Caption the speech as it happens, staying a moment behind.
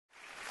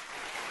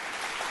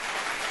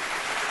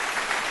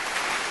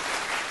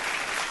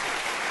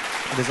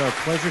It is our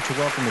pleasure to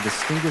welcome a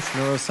distinguished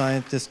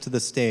neuroscientist to the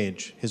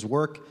stage. His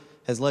work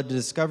has led to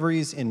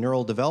discoveries in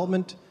neural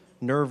development,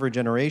 nerve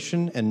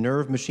regeneration, and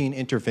nerve-machine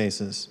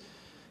interfaces.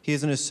 He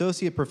is an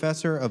Associate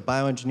Professor of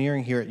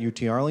Bioengineering here at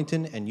UT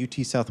Arlington and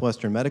UT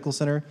Southwestern Medical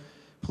Center.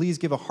 Please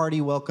give a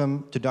hearty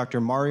welcome to Dr.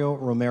 Mario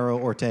Romero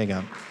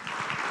Ortega.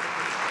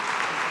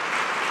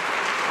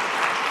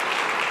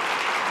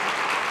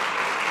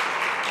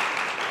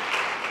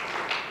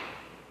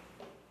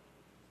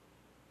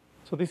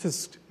 So this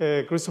is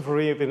Christopher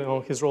Reeve in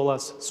his role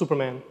as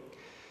Superman.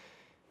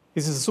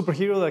 This is a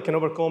superhero that can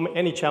overcome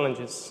any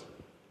challenges.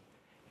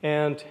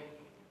 And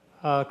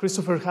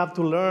Christopher had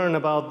to learn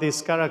about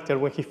this character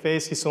when he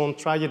faced his own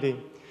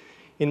tragedy.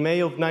 In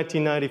May of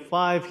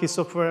 1995, he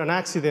suffered an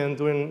accident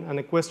during an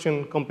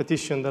equestrian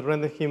competition that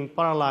rendered him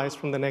paralyzed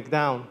from the neck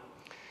down.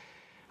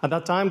 At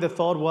that time, the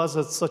thought was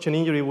that such an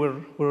injury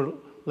would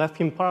left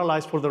him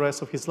paralyzed for the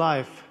rest of his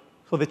life.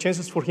 So the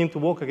chances for him to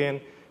walk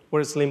again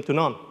were slim to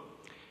none.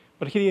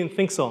 But he didn't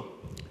think so.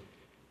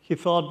 He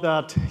thought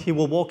that he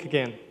will walk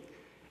again.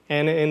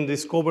 And in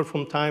this cover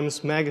from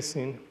Times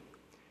magazine,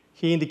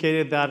 he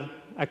indicated that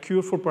a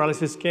cure for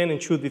paralysis can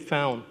and should be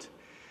found.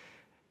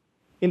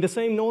 In the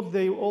same note,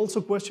 they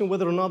also questioned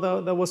whether or not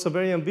that was a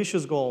very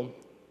ambitious goal.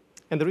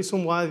 And the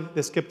reason why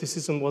the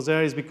skepticism was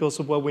there is because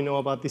of what we know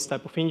about this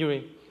type of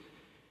injury.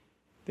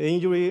 The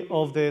injury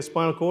of the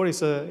spinal cord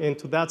is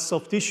into that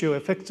soft tissue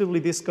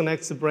effectively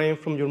disconnects the brain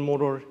from your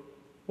motor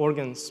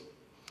organs.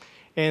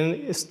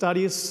 And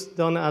studies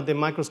done at the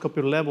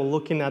microscopic level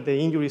looking at the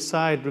injury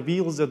site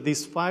reveals that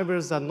these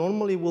fibers that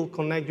normally will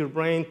connect your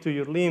brain to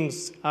your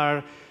limbs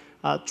are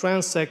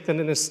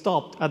transected and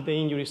stopped at the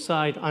injury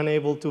site,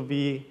 unable to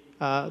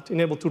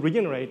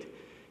regenerate.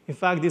 In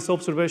fact, this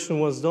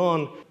observation was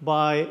done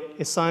by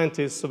a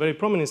scientist, a very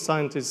prominent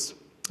scientist,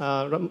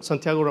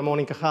 Santiago Ramon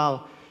y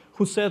Cajal,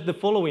 who said the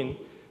following.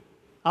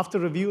 After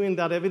reviewing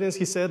that evidence,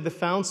 he said the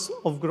founts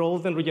of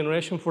growth and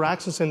regeneration for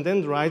axons and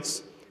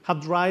dendrites have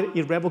dried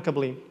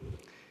irrevocably.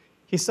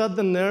 He said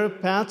the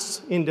nerve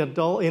paths in the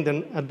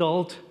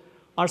adult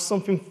are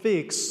something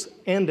fixed,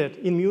 ended,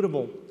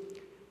 immutable.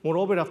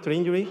 Moreover, after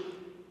injury,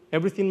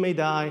 everything may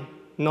die,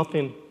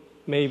 nothing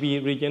may be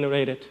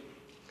regenerated.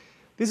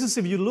 This is,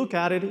 if you look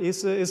at it,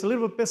 is a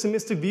little bit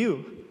pessimistic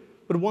view,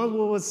 but one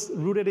was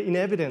rooted in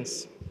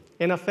evidence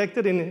and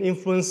affected and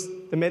influenced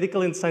the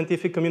medical and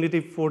scientific community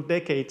for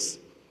decades.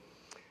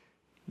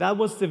 That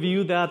was the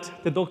view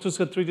that the doctors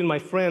who had treated my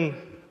friend,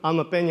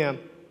 Alma Peña,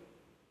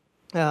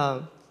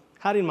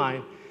 had in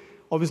mind.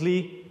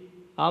 Obviously,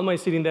 Alma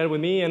is sitting there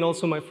with me, and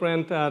also my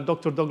friend,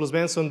 Dr. Douglas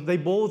Benson. They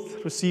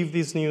both received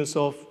this news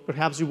of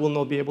perhaps you will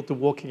not be able to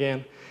walk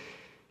again.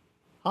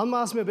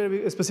 Alma asked me a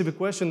very specific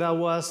question. That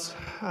was,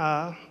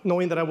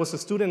 knowing that I was a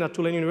student at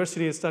Tulane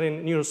University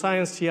studying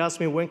neuroscience, she asked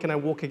me, when can I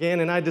walk again?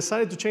 And I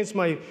decided to change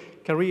my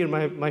career,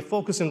 my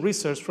focus in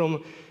research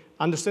from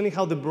understanding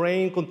how the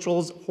brain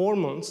controls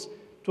hormones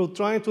to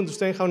trying to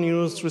understand how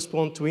neurons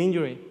respond to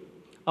injury.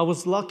 I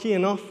was lucky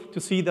enough to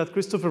see that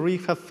Christopher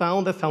Reeve had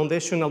found a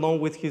foundation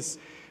along with his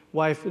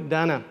wife,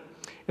 Dana.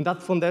 And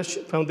that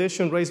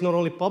foundation raised not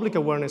only public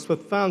awareness,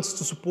 but funds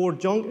to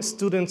support young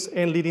students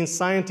and leading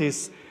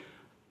scientists.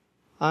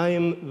 I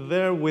am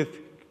there with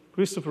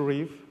Christopher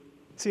Reeve,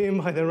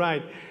 sitting by the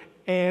right.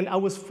 And I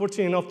was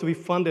fortunate enough to be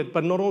funded,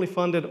 but not only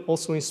funded,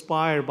 also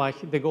inspired by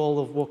the goal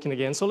of walking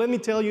again. So let me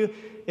tell you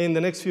in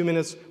the next few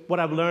minutes what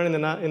I've learned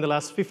in the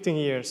last 15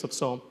 years or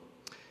so.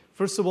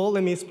 First of all,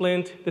 let me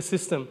explain the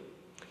system.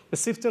 The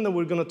system that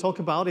we're going to talk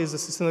about is the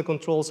system that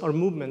controls our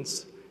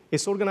movements.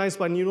 It's organized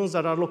by neurons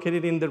that are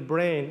located in the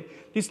brain.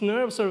 These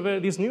neurons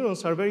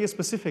are very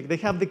specific. They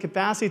have the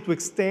capacity to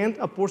extend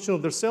a portion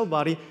of their cell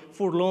body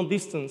for long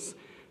distance,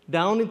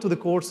 down into the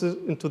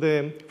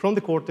from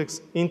the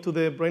cortex into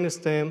the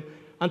brainstem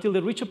until they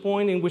reach a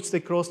point in which they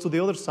cross to the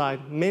other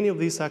side. Many of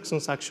these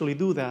axons actually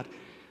do that.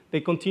 They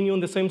continue on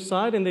the same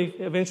side, and they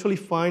eventually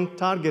find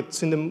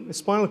targets in the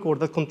spinal cord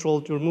that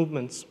control your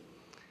movements.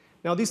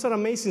 Now, these are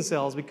amazing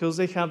cells because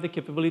they have the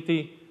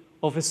capability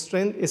of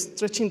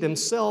stretching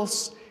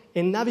themselves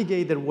and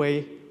navigate their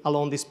way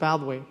along this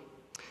pathway.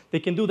 They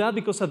can do that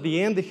because at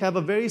the end, they have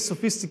a very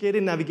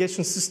sophisticated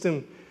navigation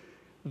system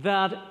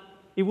that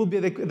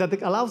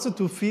allows it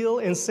to feel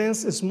and sense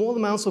small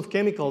amounts of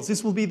chemicals.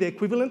 This will be the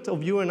equivalent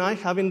of you and I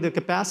having the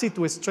capacity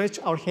to stretch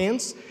our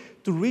hands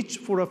to reach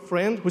for a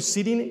friend who's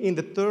sitting in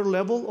the third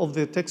level of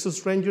the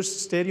Texas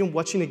Rangers Stadium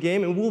watching a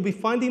game, and we'll be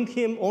finding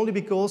him only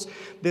because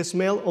the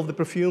smell of the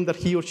perfume that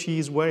he or she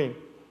is wearing.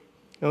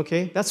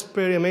 Okay? That's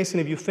very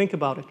amazing if you think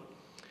about it.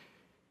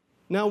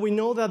 Now, we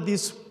know that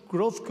this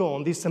growth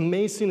cone, this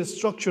amazing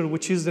structure,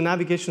 which is the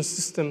navigation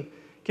system,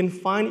 can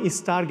find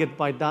its target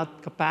by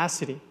that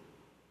capacity.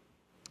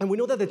 And we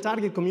know that the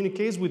target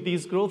communicates with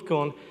this growth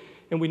cone,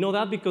 and we know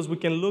that because we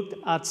can look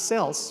at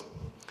cells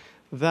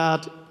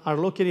that are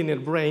located in the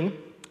brain.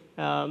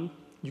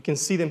 You can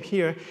see them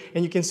here,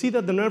 and you can see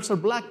that the nerves are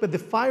black, but the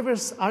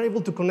fibers are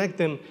able to connect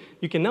them.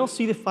 You can now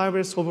see the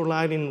fibers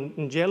overlaid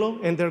in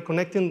yellow, and they're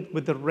connecting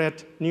with the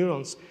red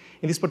neurons.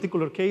 In this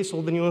particular case,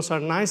 all the neurons are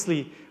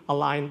nicely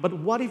aligned, but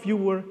what if you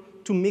were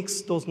to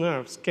mix those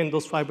nerves? Can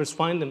those fibers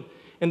find them?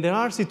 And there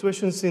are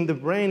situations in the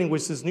brain in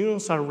which these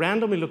neurons are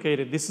randomly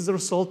located. This is a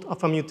result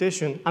of a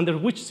mutation, under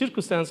which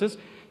circumstances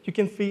you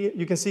can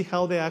see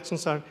how the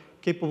axons are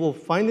capable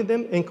of finding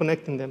them and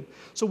connecting them.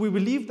 So we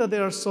believe that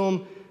there are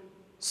some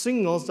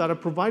signals that are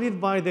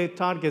provided by the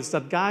targets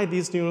that guide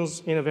these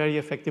neurons in a very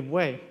effective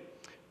way,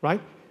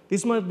 right?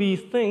 These might be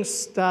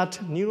things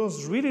that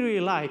neurons really, really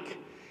like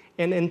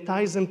and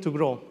entice them to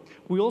grow.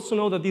 We also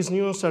know that these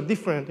neurons are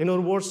different. In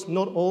other words,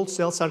 not all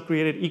cells are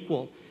created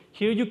equal.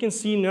 Here you can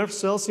see nerve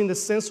cells in the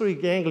sensory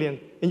ganglion,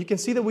 and you can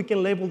see that we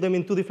can label them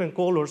in two different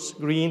colors,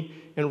 green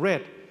and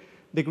red.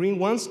 The green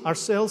ones are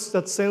cells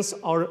that sense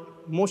our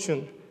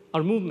motion,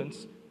 our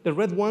movements. The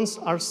red ones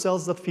are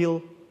cells that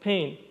feel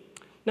pain.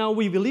 Now,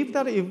 we believe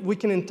that if we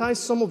can entice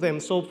some of them,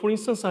 so for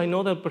instance, I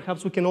know that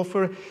perhaps we can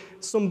offer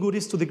some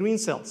goodies to the green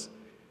cells.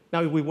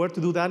 Now, if we were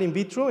to do that in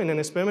vitro in an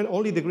experiment,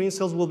 only the green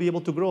cells will be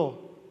able to grow,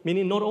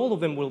 meaning not all of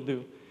them will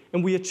do.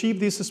 And we achieved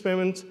this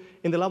experiment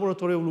in the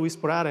laboratory of Luis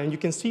Porrada, and you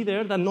can see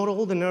there that not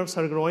all the nerves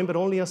are growing, but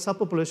only a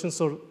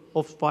subpopulation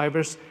of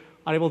fibers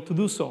are able to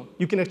do so.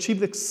 You can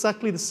achieve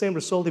exactly the same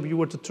result if you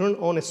were to turn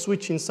on a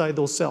switch inside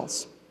those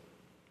cells.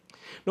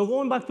 Now,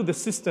 going back to the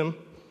system,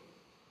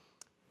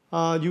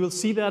 you will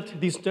see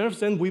that these nerves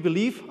then, we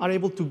believe, are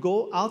able to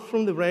go out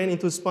from the brain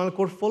into the spinal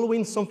cord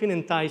following something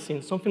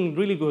enticing, something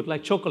really good,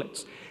 like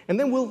chocolates. And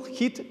then we'll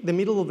hit the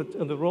middle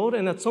of the road,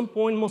 and at some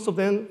point, most of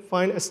them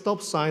find a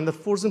stop sign that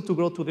forces them to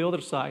go to the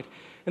other side.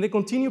 And they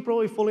continue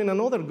probably following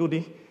another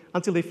goodie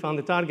until they found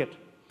the target.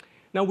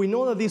 Now, we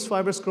know that these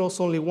fibers cross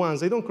only once.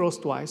 They don't cross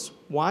twice.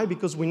 Why?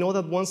 Because we know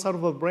that one side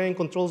of our brain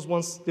controls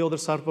the other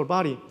side of our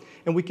body,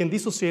 and we can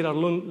dissociate our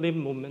limb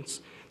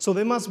movements. So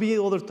there must be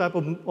other type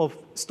of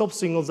stop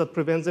signals that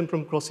prevents them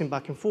from crossing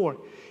back and forth.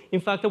 In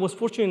fact, I was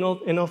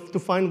fortunate enough to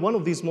find one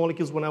of these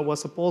molecules when I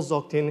was a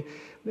postdoc in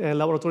the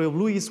laboratory of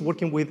Luis,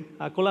 working with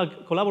a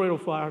collaborator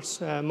of ours,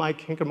 Mark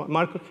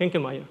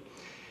Henkelmeyer.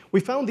 We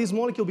found this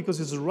molecule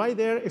because it's right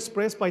there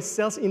expressed by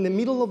cells in the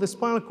middle of the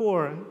spinal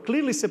cord,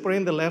 clearly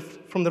separating the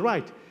left from the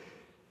right.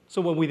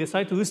 So what we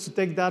decided to do is to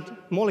take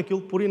that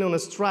molecule, put it on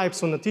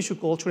stripes on a tissue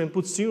culture, and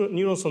put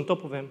neurons on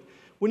top of them.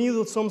 We knew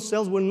that some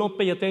cells will not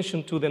pay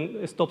attention to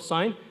the stop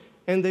sign,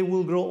 and they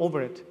will grow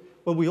over it.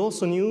 But we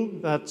also knew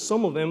that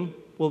some of them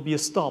will be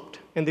stopped,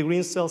 and the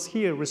green cells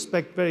here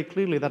respect very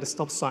clearly that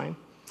stop sign.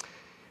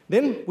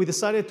 Then we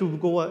decided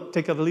to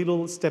take a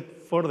little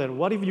step further.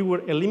 What if you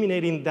were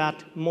eliminating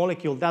that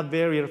molecule, that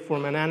barrier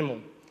from an animal?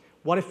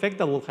 What effect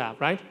that will have,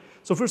 right?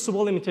 So first of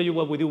all, let me tell you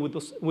what we do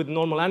with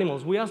normal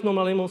animals. We ask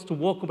normal animals to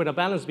walk over a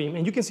balance beam,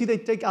 and you can see they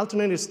take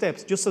alternating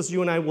steps, just as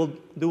you and I will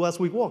do as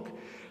we walk.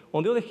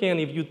 On the other hand,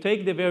 if you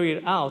take the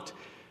barrier out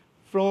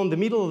from the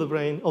middle of the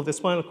brain, of the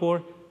spinal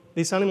cord,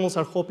 these animals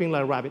are hopping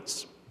like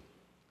rabbits.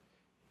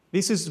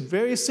 This is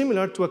very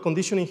similar to a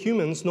condition in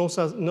humans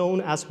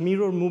known as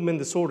mirror movement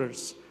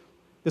disorders.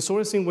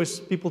 Disorders in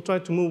which people try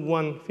to move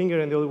one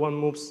finger and the other one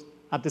moves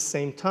at the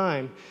same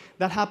time.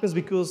 That happens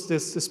because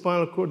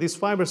these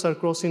fibers are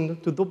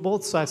crossing to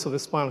both sides of the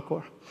spinal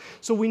cord.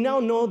 So we now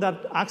know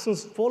that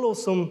axons follow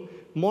some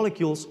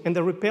molecules and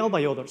they're repelled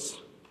by others.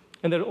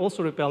 And they're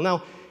also repelled.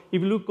 Now,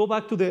 if you go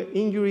back to the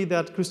injury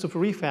that Christopher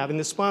Reeve had in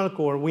the spinal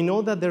cord, we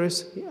know that there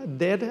is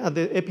dead at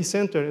the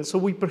epicenter, and so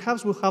we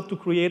perhaps will have to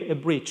create a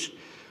bridge.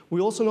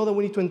 We also know that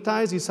we need to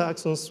entice these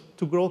axons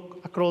to grow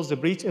across the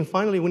bridge, and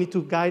finally, we need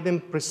to guide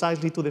them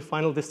precisely to the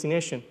final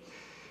destination.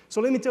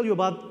 So let me tell you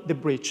about the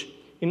bridge.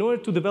 In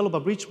order to develop a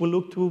bridge, we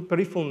look to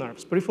peripheral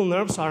nerves. Peripheral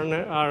nerves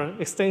are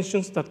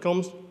extensions that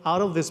come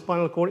out of the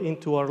spinal cord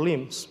into our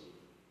limbs.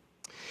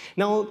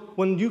 Now,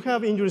 when you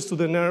have injuries to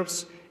the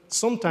nerves,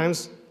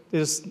 sometimes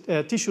there's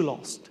tissue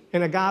loss,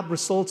 and a gap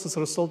results as a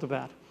result of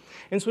that.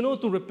 And so in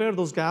order to repair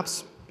those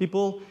gaps,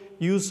 people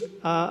use,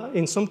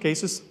 in some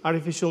cases,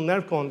 artificial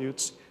nerve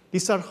conduits.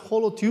 These are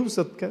hollow tubes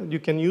that you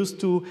can use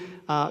to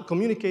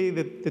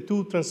communicate the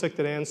two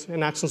transected ends,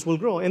 and axons will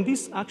grow. And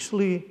this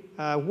actually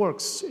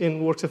works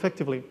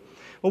effectively.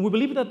 But we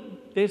believe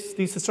that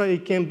this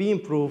strategy can be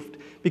improved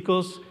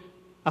because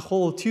a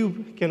hollow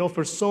tube can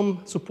offer some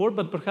support,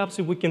 but perhaps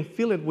if we can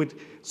fill it with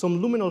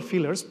some luminal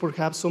fillers,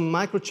 perhaps some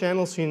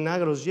microchannels in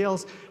agarose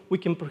gels, we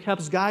can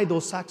perhaps guide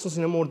those axons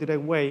in a more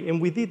direct way,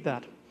 and we did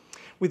that.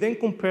 We then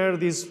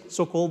compared this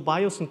so-called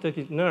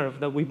biosynthetic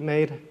nerve that we've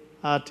made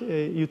at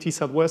UT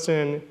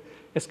Southwestern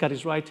and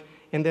Scottish Rite,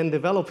 and then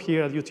developed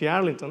here at UT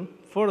Arlington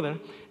further,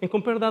 and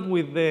compare that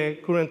with the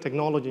current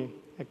technology,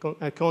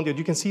 a conduit.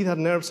 You can see that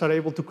nerves are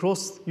able to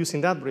cross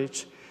using that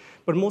bridge,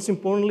 but most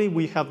importantly,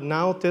 we have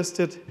now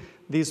tested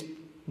this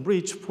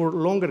bridge for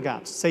longer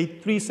gaps, say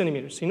 3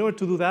 centimeters. In order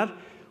to do that,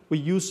 we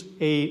use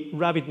a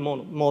rabbit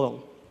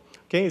model.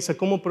 Okay, it's a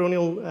common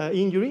peroneal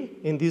injury.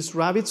 In these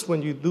rabbits,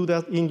 when you do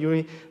that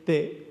injury,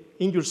 the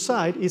injured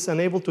side is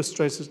unable to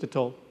stretch the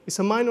toe. It's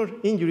a minor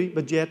injury,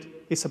 but yet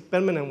it's a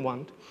permanent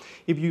one.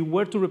 If you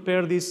were to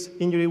repair this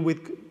injury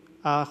with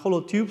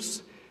hollow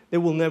tubes, they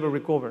will never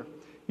recover.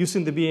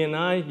 Using the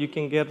BNI, you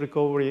can get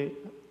recovery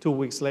 2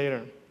 weeks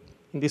later.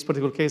 In this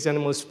particular case, the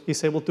animal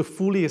is able to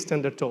fully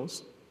extend their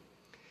toes.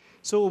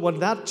 So what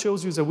that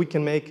shows you is that we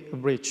can make a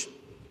bridge.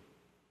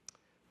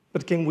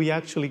 But can we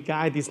actually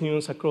guide these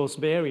neurons across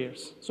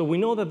barriers? So we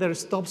know that there are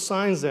stop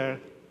signs there.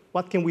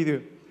 What can we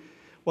do?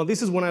 Well,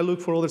 this is when I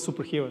look for other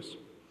superheroes.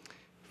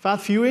 Fat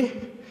Fury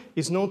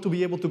is known to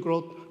be able to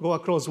go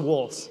across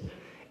walls.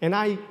 And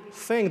I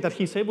think that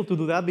he's able to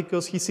do that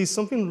because he sees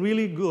something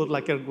really good,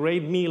 like a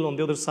great meal on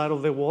the other side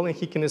of the wall, and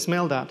he can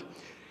smell that.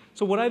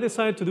 So what I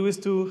decided to do is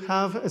to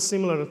have a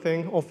similar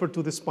thing offered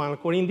to the spinal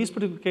cord. In this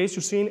particular case,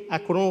 you're seeing a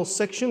coronal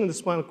section in the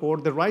spinal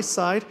cord. The right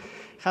side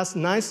has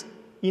nice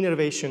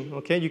innervation,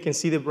 okay? You can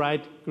see the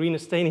bright green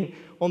staining.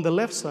 On the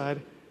left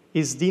side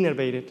is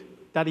denervated.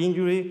 That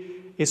injury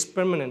is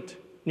permanent.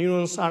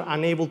 Neurons are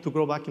unable to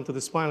grow back into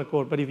the spinal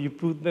cord, but if you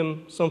put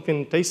them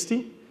something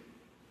tasty,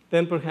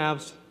 then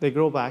perhaps they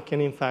grow back,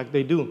 and in fact,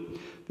 they do.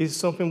 This is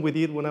something we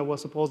did when I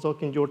was a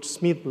postdoc in George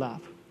Smith's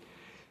lab.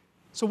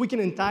 So we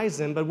can entice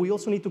them, but we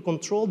also need to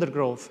control their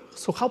growth.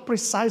 So how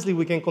precisely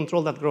we can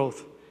control that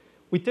growth?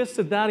 We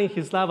tested that in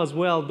his lab as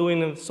well,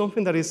 doing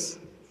something that is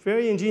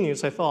very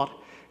ingenious, I thought,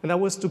 and that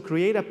was to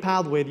create a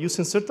pathway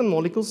using certain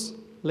molecules,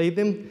 lay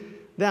them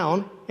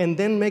down, and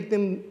then make a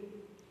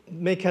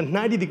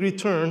 90-degree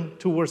turn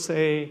towards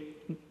a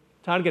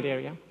target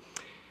area.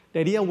 The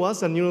idea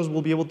was that neurons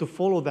will be able to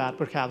follow that,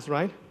 perhaps,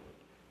 right?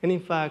 And in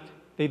fact,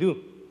 they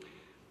do.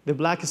 The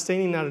black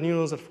staining are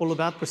neurons that follow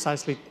that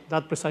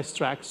precise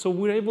track. So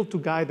we're able to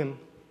guide them.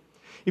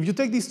 If you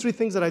take these three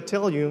things that I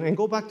tell you and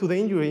go back to the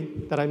injury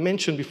that I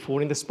mentioned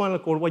before in the spinal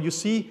cord, what you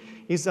see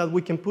is that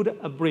we can put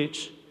a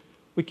bridge.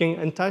 We can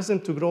entice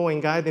them to grow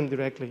and guide them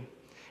directly.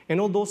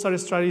 And all those are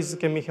strategies that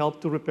can be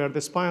helped to repair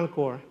the spinal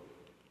cord.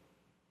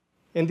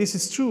 And this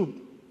is true,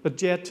 but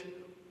yet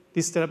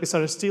these therapies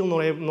are still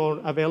not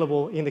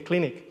available in the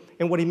clinic.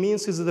 And what it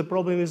means is that the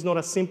problem is not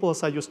as simple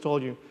as I just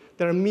told you.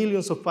 There are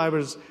millions of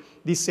fibers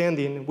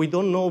descending. We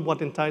don't know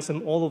what entices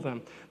them, all of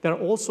them. There are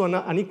also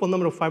an equal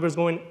number of fibers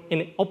going in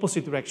the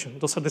opposite direction.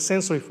 Those are the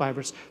sensory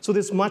fibers. So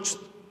there's much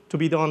to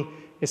be done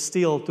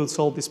still to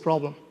solve this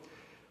problem.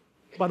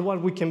 But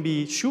what we can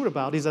be sure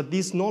about is that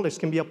this knowledge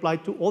can be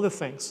applied to other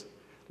things.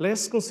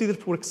 Let's consider,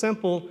 for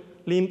example,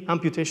 limb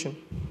amputation.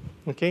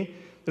 Okay?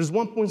 There's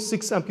 1.6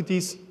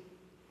 amputees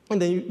in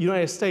the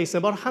United States.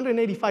 About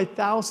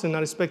 185,000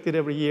 are expected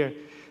every year.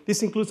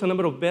 This includes a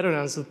number of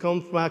veterans that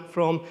come back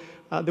from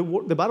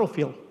the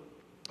battlefield,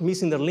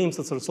 missing their limbs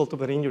as a result of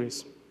their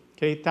injuries.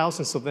 Okay,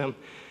 thousands of them.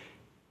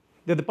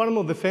 The Department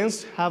of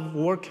Defense have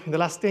worked in the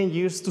last 10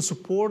 years to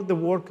support the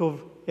work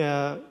of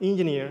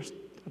engineers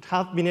that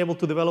have been able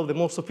to develop the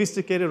most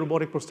sophisticated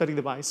robotic prosthetic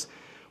device,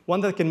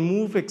 one that can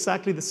move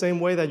exactly the same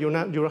way that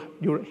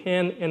your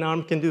hand and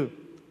arm can do.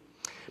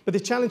 But the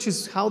challenge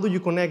is, how do you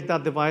connect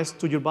that device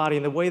to your body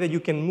in a way that you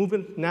can move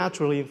it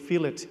naturally and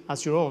feel it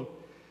as your own?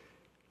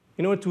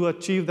 In order to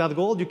achieve that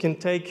goal, you can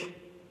take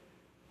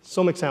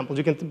some examples.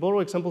 You can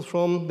borrow examples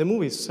from the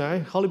movies.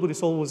 Right? Hollywood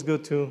is always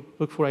good to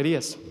look for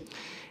ideas.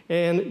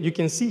 And you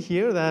can see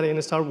here that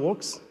in Star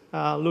Wars,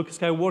 Luke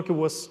Skywalker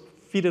was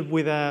fitted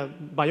with a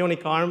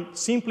bionic arm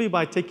simply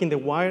by taking the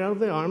wire out of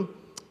the arm,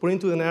 putting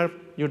it into the nerve,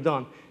 you're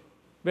done.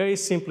 Very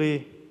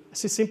simply,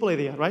 it's a simple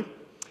idea, right?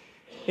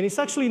 And it's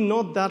actually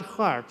not that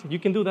hard. You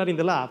can do that in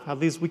the lab, at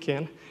least we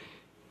can.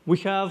 We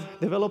have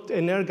developed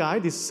a nerve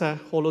guide. This is a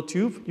hollow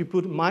tube. You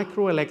put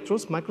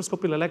microelectrodes,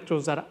 microscopic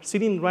electrodes that are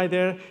sitting right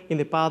there in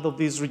the path of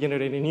these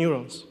regenerating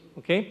neurons,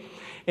 okay?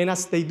 And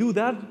as they do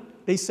that,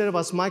 they serve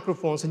as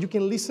microphones, and you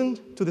can listen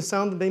to the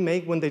sound that they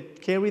make when they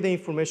carry the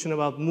information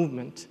about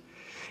movement.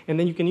 And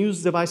then you can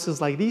use devices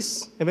like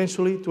this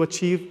eventually to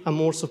achieve a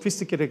more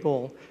sophisticated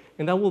goal.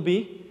 And that will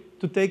be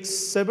to take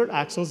severed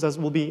axons, that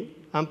will be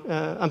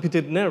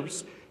amputated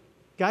nerves,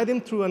 guide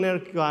them through a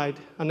nerve guide,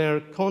 a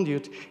nerve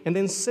conduit, and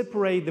then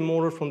separate the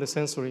motor from the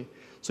sensory.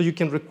 So you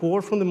can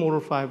record from the motor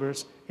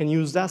fibers and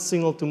use that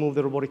signal to move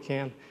the robotic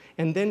hand.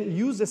 And then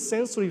use the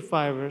sensory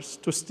fibers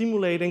to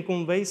stimulate and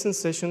convey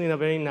sensation in a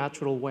very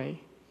natural way.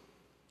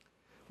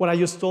 What I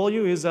just told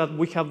you is that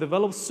we have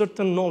developed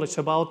certain knowledge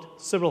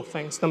about several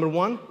things. Number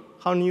one,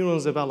 how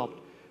neurons develop.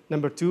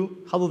 Number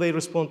two, how do they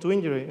respond to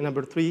injury? And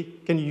number three,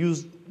 can you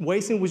use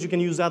ways in which you can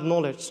use that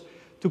knowledge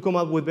to come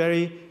up with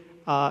very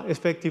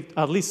effective,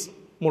 at least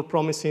more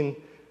promising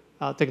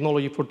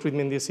technology for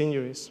treatment of these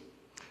injuries.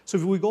 So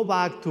if we go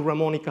back to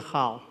Ramon y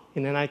Cajal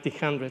in the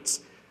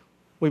 1900s,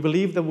 we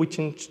believe that we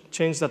can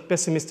change that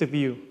pessimistic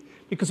view.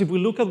 Because if we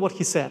look at what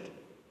he said,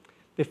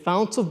 the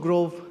fountains of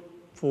growth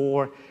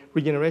for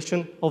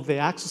regeneration of the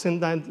axons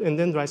and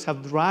dendrites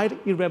have dried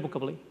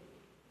irrevocably.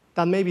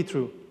 That may be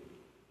true,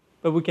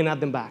 but we can add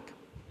them back.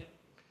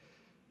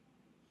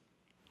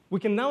 We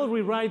can now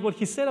rewrite what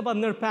he said about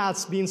nerve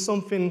paths being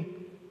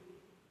something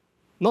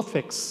not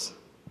fixed,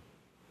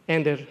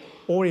 ended,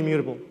 or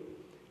immutable.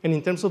 And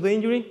in terms of the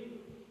injury,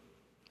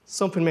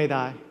 something may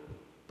die,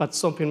 but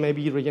something may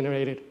be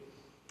regenerated,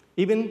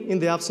 even in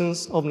the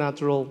absence of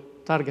natural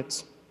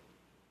targets.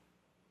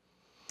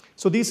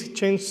 So this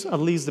changed at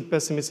least the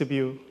pessimistic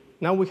view.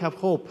 Now we have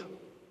hope.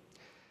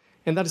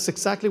 And that is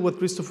exactly what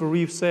Christopher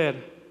Reeve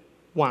said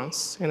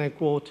once, and I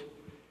quote,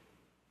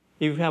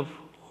 "If you have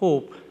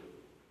hope,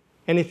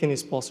 anything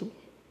is possible.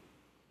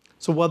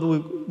 So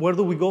where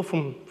do we go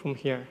from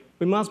here?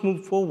 We must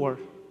move forward.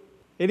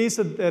 It is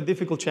a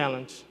difficult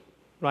challenge,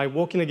 right?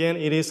 Walking again,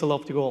 it is a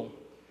lofty goal,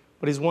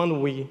 but it's one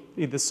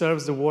it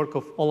deserves the work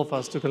of all of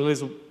us, at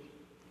least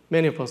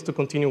many of us, to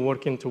continue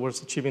working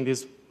towards achieving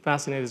this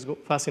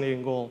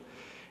fascinating goal.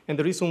 And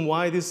the reason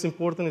why this is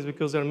important is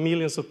because there are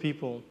millions of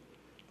people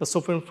that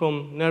suffer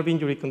from nerve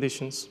injury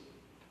conditions.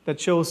 That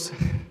shows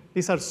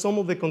these are some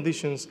of the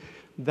conditions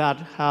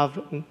that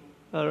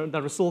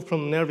that result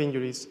from nerve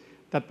injuries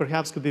that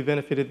perhaps could be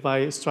benefited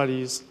by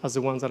strategies as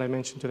the ones that I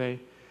mentioned today.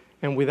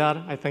 And with that,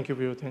 I thank you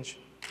for your attention.